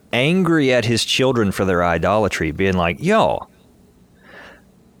God angry at his children for their idolatry, being like, yo,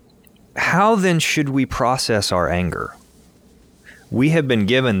 how then should we process our anger? We have been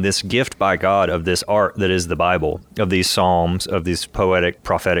given this gift by God of this art that is the Bible, of these psalms, of these poetic,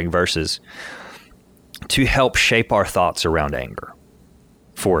 prophetic verses, to help shape our thoughts around anger,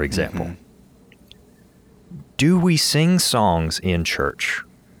 for example. Mm-hmm. Do we sing songs in church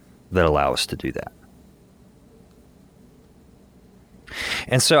that allow us to do that?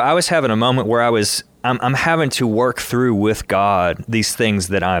 And so I was having a moment where I'm having to work through with God these things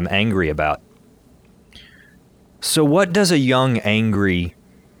that I'm angry about. So what does a young, angry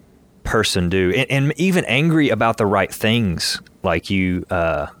person do? And even angry about the right things, like when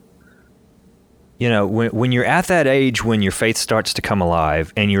you're at that age when your faith starts to come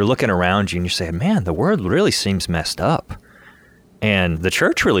alive and you're looking around you and you say, man, the world really seems messed up. And the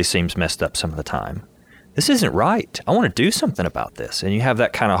church really seems messed up some of the time. This isn't right. I want to do something about this. And you have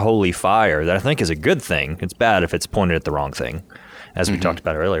that kind of holy fire that I think is a good thing. It's bad if it's pointed at the wrong thing, as we talked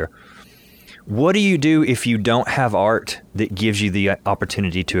about earlier. What do you do if you don't have art that gives you the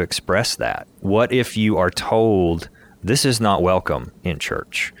opportunity to express that? What if you are told this is not welcome in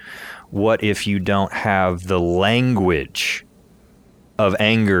church? What if you don't have the language of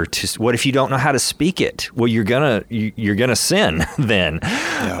anger what if you don't know how to speak it? Well, you're gonna sin then.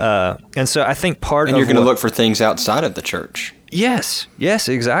 Yeah. And so I think you're gonna look for things outside of the church. Yes,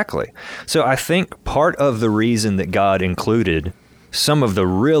 exactly. So I think part of the reason that God included some of the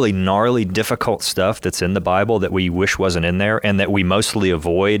really gnarly, difficult stuff that's in the Bible that we wish wasn't in there and that we mostly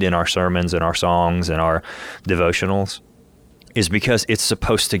avoid in our sermons and our songs and our devotionals is because it's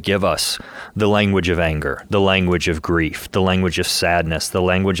supposed to give us the language of anger, the language of grief, the language of sadness, the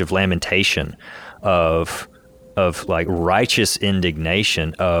language of lamentation, of like righteous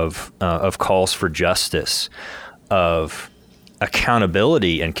indignation, of calls for justice, of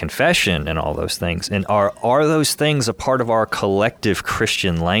accountability and confession and all those things. And are those things a part of our collective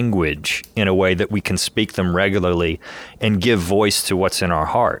Christian language in a way that we can speak them regularly and give voice to what's in our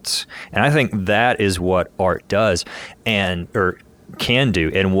hearts? And I think that is what art does or can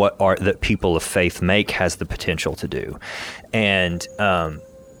do, and what art that people of faith make has the potential to do. And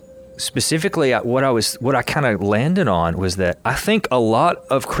specifically what I kind of landed on was that I think a lot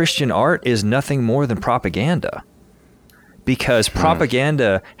of Christian art is nothing more than propaganda. Because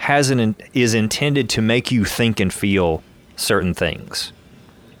propaganda is intended to make you think and feel certain things,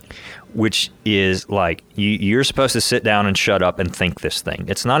 which is like you're supposed to sit down and shut up and think this thing.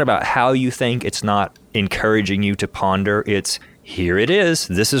 It's not about how you think. It's not encouraging you to ponder. It's here it is.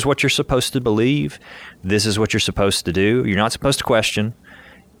 This is what you're supposed to believe. This is what you're supposed to do. You're not supposed to question.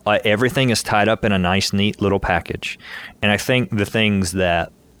 Everything is tied up in a nice, neat little package. And I think the things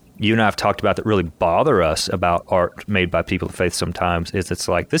that you and I have talked about that really bother us about art made by people of faith sometimes is it's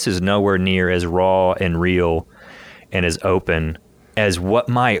like, this is nowhere near as raw and real and as open as what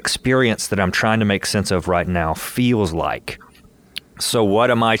my experience that I'm trying to make sense of right now feels like. So what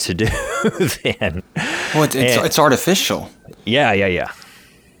am I to do then? Well, it's artificial. Yeah.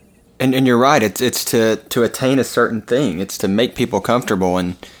 And you're right. It's to attain a certain thing. It's to make people comfortable.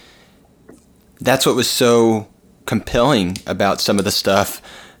 And that's what was so compelling about some of the stuff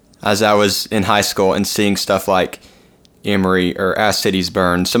as I was in high school and seeing stuff like Emery or As Cities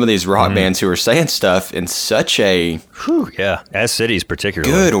Burn, some of these rock bands who were saying stuff in such a As Cities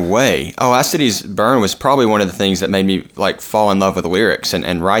particularly good way. Oh, As Cities Burn was probably one of the things that made me like fall in love with the lyrics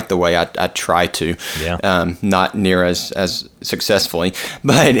and write the way I try to. Yeah. Not near as successfully,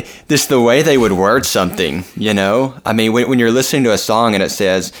 but just the way they would word something. I mean, when you're listening to a song and it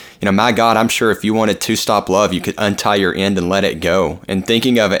says, my God, I'm sure if you wanted to stop love, you could untie your end and let it go. And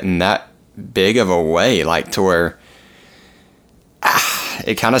thinking of it in that big of a way, like to where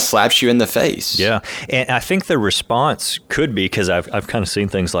it kind of slaps you in the face. Yeah. And I think the response could be, because I've kind of seen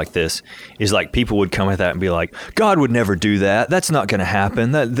things like this, is like people would come at that and be like, God would never do that. That's not going to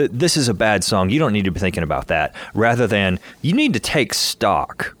happen. This is a bad song. You don't need to be thinking about that. Rather than you need to take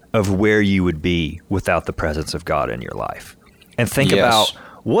stock of where you would be without the presence of God in your life. And think about,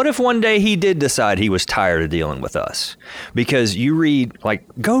 what if one day he did decide he was tired of dealing with us? Because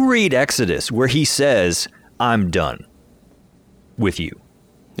go read Exodus where he says, I'm done with you.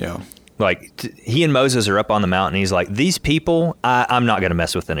 Yeah. Like he and Moses are up on the mountain. He's like, these people, I'm not going to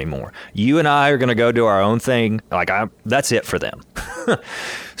mess with anymore. You and I are going to go do our own thing. Like that's it for them.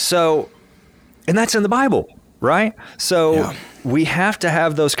 So, and that's in the Bible, right? So we have to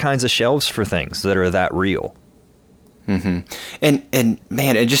have those kinds of shelves for things that are that real. Mm-hmm. And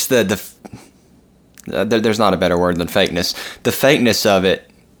man, and just there's not a better word than fakeness. The fakeness of it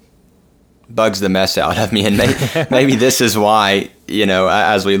bugs the mess out of me, and maybe this is why,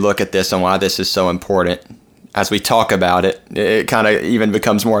 as we look at this and why this is so important, as we talk about it, it kind of even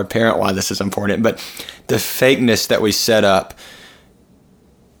becomes more apparent why this is important. But the fakeness that we set up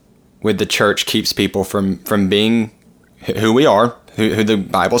with the church keeps people from being who we are, who the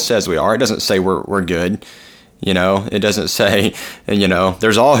Bible says we are. It doesn't say we're good. It doesn't say,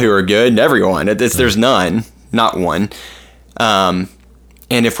 there's all who are good and everyone. There's none, not one.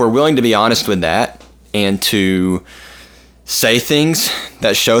 And if we're willing to be honest with that and to say things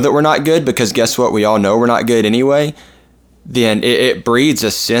that show that we're not good, because guess what? We all know we're not good anyway, then it breeds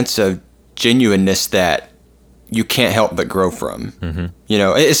a sense of genuineness that you can't help but grow from. Mm-hmm.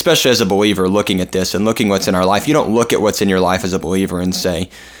 Especially as a believer looking at this and looking what's in our life. You don't look at what's in your life as a believer and say,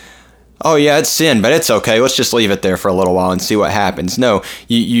 oh yeah, it's sin, but it's okay. Let's just leave it there for a little while and see what happens. No,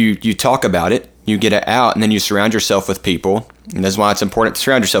 you talk about it, you get it out, and then you surround yourself with people. And that's why it's important to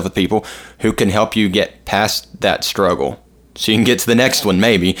surround yourself with people who can help you get past that struggle. So you can get to the next one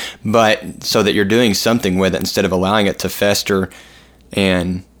maybe, but so that you're doing something with it instead of allowing it to fester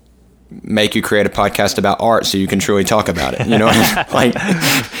and make you create a podcast about art so you can truly talk about it. Like,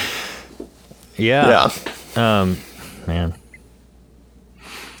 yeah. Man.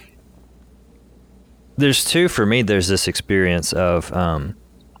 There's this experience of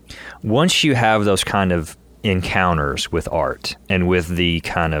once you have those kind of encounters with art and with the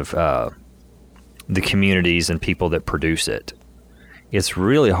kind of the communities and people that produce it, it's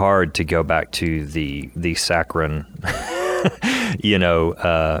really hard to go back to the saccharine,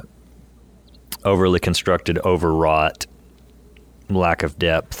 overly constructed, overwrought, lack of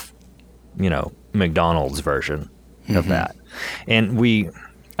depth, McDonald's version of that. And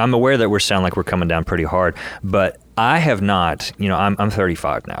I'm aware that we're sound like we're coming down pretty hard, but I have not, I'm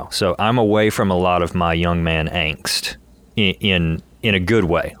 35 now, so I'm away from a lot of my young man angst in a good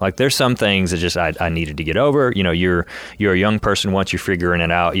way. Like there's some things that just I needed to get over. You're a young person, once you're figuring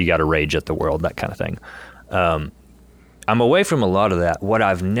it out, you got to rage at the world, that kind of thing. I'm away from a lot of that. What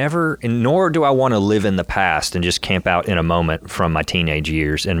I've never, and nor do I want to live in the past and just camp out in a moment from my teenage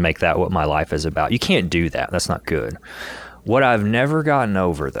years and make that what my life is about. You can't do that. That's not good. What I've never gotten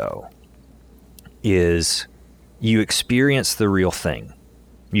over, though, is you experience the real thing.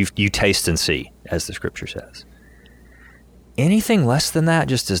 You taste and see, as the scripture says. Anything less than that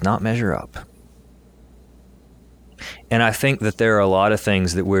just does not measure up. And I think that there are a lot of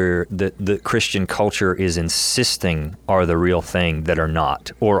things that the Christian culture is insisting are the real thing that are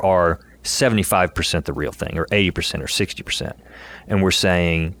not, or are 75% the real thing, or 80% or 60%. And we're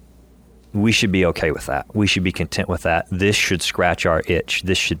saying we should be okay with that. We should be content with that. This should scratch our itch.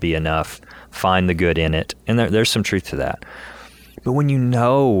 This should be enough. Find the good in it. And there's some truth to that. But when you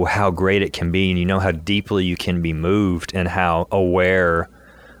know how great it can be, and you know how deeply you can be moved, and how aware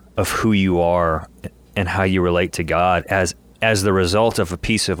of who you are and how you relate to God as the result of a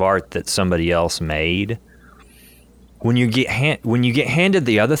piece of art that somebody else made, when you get handed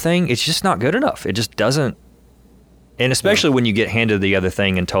the other thing, it's just not good enough. It just doesn't. And especially when you get handed the other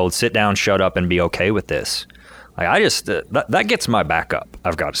thing and told, sit down, shut up, and be okay with this. Like I just that gets my back up,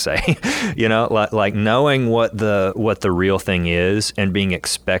 I've got to say. Like knowing what the real thing is and being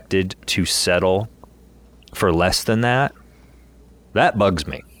expected to settle for less than that bugs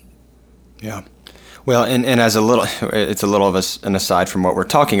me. Yeah. Well, and as it's a little of an aside from what we're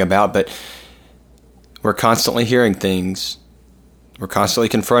talking about, but we're constantly hearing things. We're constantly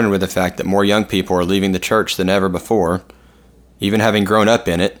confronted with the fact that more young people are leaving the church than ever before, even having grown up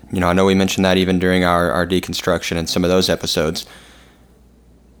in it. I know we mentioned that even during our deconstruction and some of those episodes.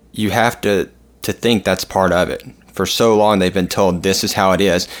 You have to think that's part of it. For so long they've been told this is how it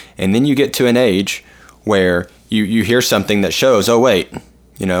is, and then you get to an age where you hear something that shows, oh wait,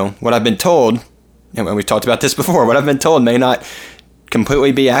 what I've been told, and we've talked about this before, what I've been told may not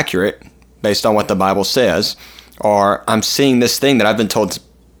completely be accurate based on what the Bible says, or I'm seeing this thing that I've been told is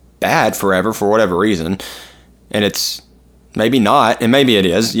bad forever for whatever reason, and it's maybe not, and maybe it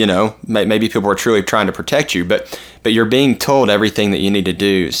is, maybe people are truly trying to protect you, but you're being told everything that you need to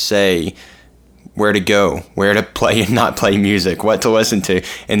do, say, where to go, where to play and not play music, what to listen to,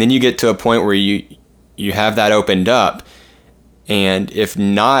 and then you get to a point where you have that opened up, and if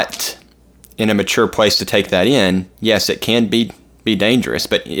not in a mature place to take that in, yes, it can be be dangerous.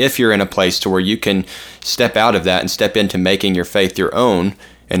 But if you're in a place to where you can step out of that and step into making your faith your own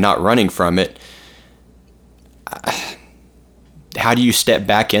and not running from it, how do you step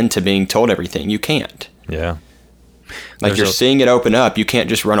back into being told everything? You can't. Yeah. Like, you're seeing it open up. You can't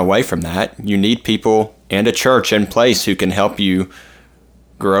just run away from that. You need people and a church in place who can help you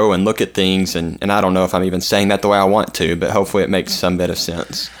grow and look at things. And I don't know if I'm even saying that the way I want to, but hopefully it makes some bit of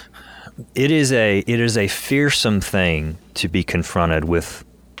sense. It is a fearsome thing to be confronted with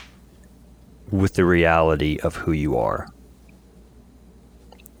the reality of who you are.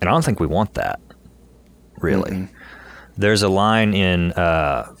 And I don't think we want that, really. Mm-hmm. There's a line in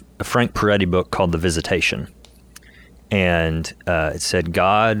a Frank Peretti book called The Visitation. And it said,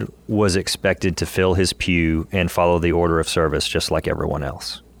 God was expected to fill his pew and follow the order of service just like everyone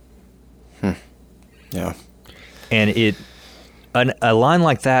else. Yeah. And a line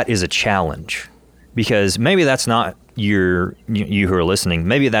like that is a challenge, because maybe that's not you who are listening,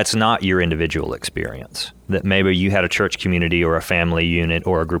 maybe that's not your individual experience. That maybe you had a church community or a family unit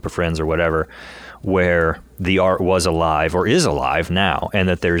or a group of friends or whatever where the art was alive or is alive now, and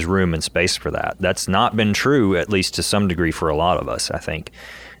that there's room and space for that. That's not been true, at least to some degree, for a lot of us, I think.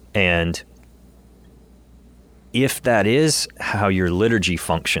 And if that is how your liturgy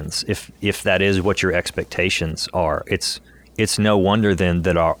functions, if that is what your expectations are, it's no wonder then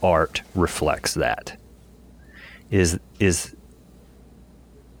that our art reflects that. Is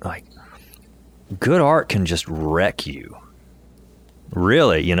like, good art can just wreck you.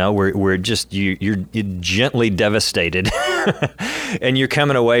 Really, we're just you're gently devastated, and you're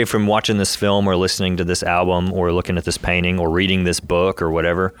coming away from watching this film or listening to this album or looking at this painting or reading this book or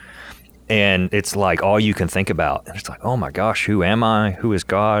whatever, and it's like all you can think about. And it's like, oh my gosh, who am I? Who is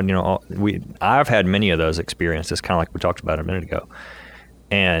God? I've had many of those experiences, kind of like we talked about a minute ago,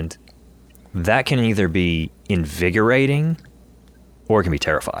 and that can either be invigorating or it can be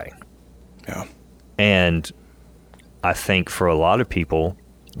terrifying. Yeah, and I think for a lot of people,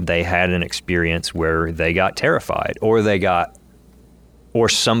 they had an experience where they got terrified, or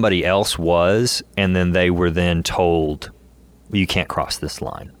somebody else was, and then they were then told, you can't cross this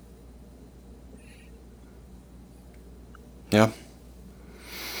line. Yeah.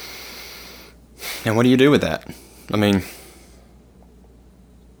 And what do you do with that? I mean,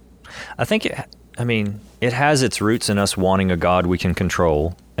 I think it has its roots in us wanting a God we can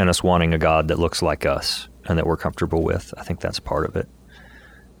control and us wanting a God that looks like us and that we're comfortable with. I think that's part of it.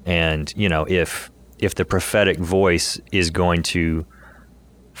 And, if the prophetic voice is going to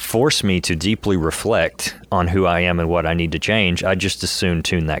force me to deeply reflect on who I am and what I need to change, I'd just as soon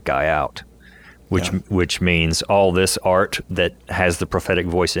tune that guy out, which means all this art that has the prophetic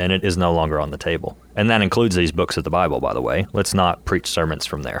voice in it is no longer on the table. And that includes these books of the Bible, by the way. Let's not preach sermons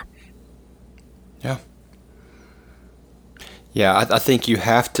from there. Yeah. Yeah, I think you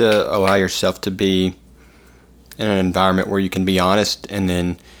have to allow yourself to be in an environment where you can be honest, and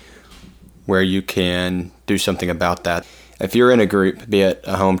then where you can do something about that. If you're in a group, be it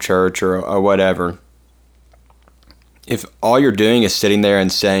a home church or whatever, if all you're doing is sitting there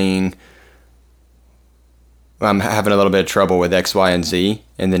and saying, well, I'm having a little bit of trouble with X, Y, and Z,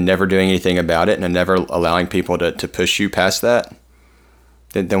 and then never doing anything about it and never allowing people to push you past that,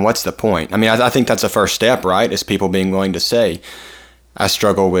 then what's the point? I mean, I think that's the first step, right? Is people being willing to say, I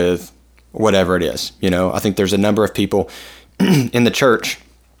struggle with whatever it is. I think there's a number of people in the church,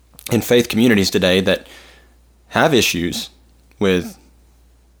 in faith communities today, that have issues with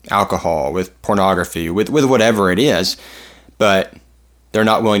alcohol, with pornography, with whatever it is, but they're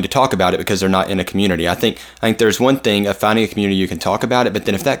not willing to talk about it because they're not in a community. I think there's one thing of finding a community you can talk about it, but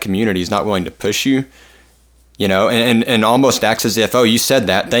then if that community is not willing to push you, and almost acts as if, oh, you said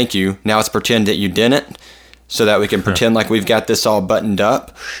that, thank you, now let's pretend that you didn't, so that we can pretend like we've got this all buttoned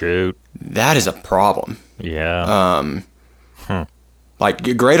up. Shoot. That is a problem. Yeah.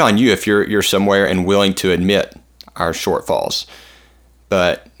 Like, great on you if you're somewhere and willing to admit our shortfalls.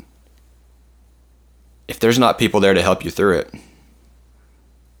 But if there's not people there to help you through it,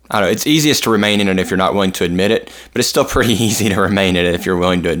 I don't know, it's easiest to remain in it if you're not willing to admit it, but it's still pretty easy to remain in it if you're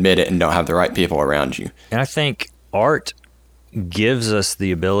willing to admit it and don't have the right people around you. And I think art gives us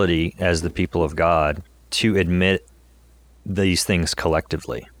the ability as the people of God to admit these things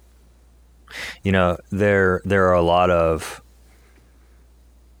collectively. There are a lot of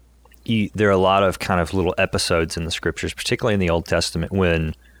kind of little episodes in the scriptures, particularly in the Old Testament,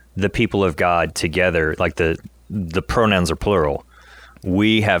 when the people of God together, like the pronouns are plural.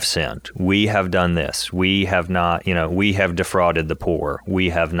 We have sinned. We have done this. We have not, we have defrauded the poor. We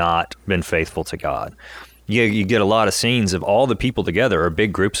have not been faithful to God. You get a lot of scenes of all the people together, or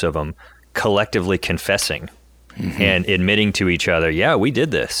big groups of them, collectively confessing and admitting to each other, yeah, we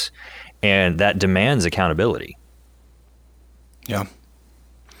did this. And that demands accountability. Yeah.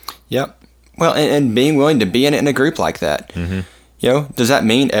 Yep. Well, and being willing to be in it in a group like that. Does that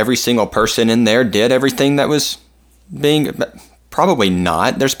mean every single person in there did everything that was being... Probably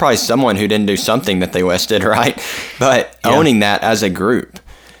not. There's probably someone who didn't do something that they did, right? But owning that as a group,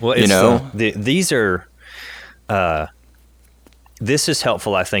 well, this is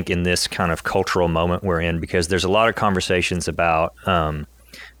helpful, I think, in this kind of cultural moment we're in, because there's a lot of conversations about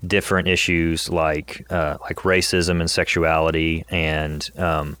different issues like racism and sexuality, and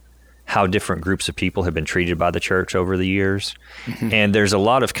how different groups of people have been treated by the church over the years. And there's a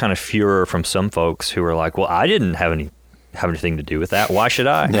lot of kind of furor from some folks who are like, well, I didn't have anything to do with that. Why should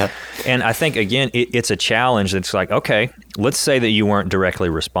I? Yeah. And I think, again, it's a challenge. It's like, okay, let's say that you weren't directly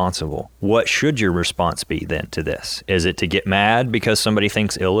responsible. What should your response be then to this? Is it to get mad because somebody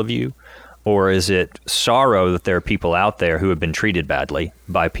thinks ill of you? Or is it sorrow that there are people out there who have been treated badly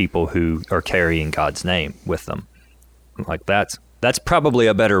by people who are carrying God's name with them? Like that's probably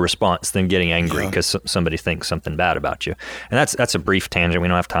a better response than getting angry because somebody thinks something bad about you. And that's a brief tangent. We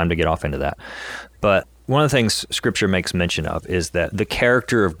don't have time to get off into that. But one of the things Scripture makes mention of is that the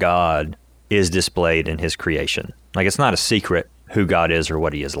character of God is displayed in his creation. Like, it's not a secret who God is or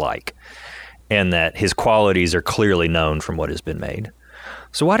what he is like, and that his qualities are clearly known from what has been made.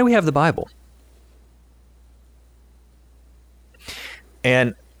 So why do we have the Bible?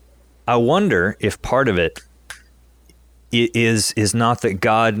 And I wonder if part of it is not that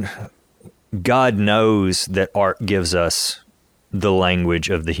God knows that art gives us the language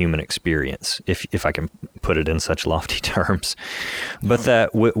of the human experience, if I can put it in such lofty terms, but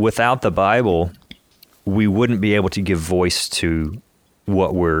that without the Bible, we wouldn't be able to give voice to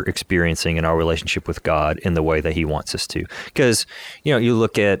what we're experiencing in our relationship with God in the way that he wants us to. Because, you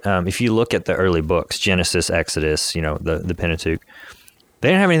look at, if you look at the early books, Genesis, Exodus, the Pentateuch, they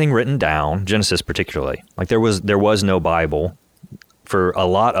didn't have anything written down, Genesis particularly. Like there was no Bible. For a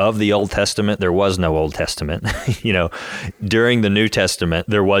lot of the Old Testament, there was no Old Testament. During the New Testament,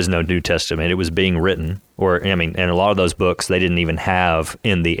 there was no New Testament. It was being written, and a lot of those books they didn't even have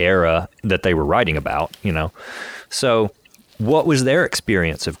in the era that they were writing about, So what was their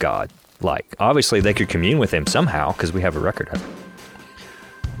experience of God like? Obviously, they could commune with him somehow because we have a record of it.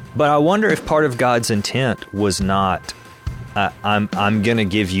 But I wonder if part of God's intent was not, I'm going to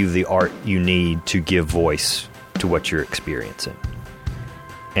give you the art you need to give voice to what you're experiencing.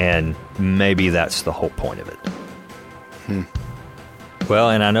 And maybe that's the whole point of it. Well,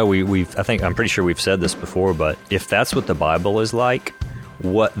 and I know I'm pretty sure we've said this before, but if that's what the Bible is like,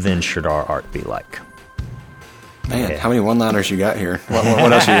 what then should our art be like? Man, how many one-liners you got here? What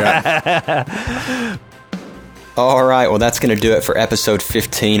else you got? All right, well, that's going to do it for episode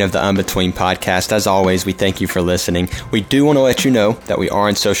 15 of the Unbetween podcast. As always, we thank you for listening. We do want to let you know that we are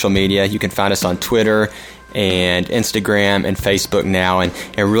on social media. You can find us on Twitter and Instagram and Facebook now. And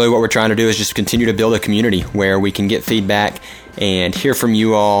really what we're trying to do is just continue to build a community where we can get feedback and hear from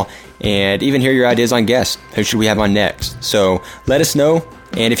you all and even hear your ideas on guests. Who should we have on next? So let us know.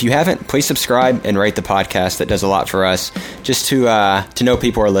 And if you haven't, please subscribe and rate the podcast. That does a lot for us, just to know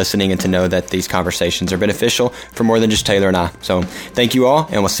people are listening and to know that these conversations are beneficial for more than just Taylor and I. So thank you all,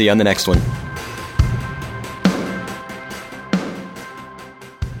 and we'll see you on the next one.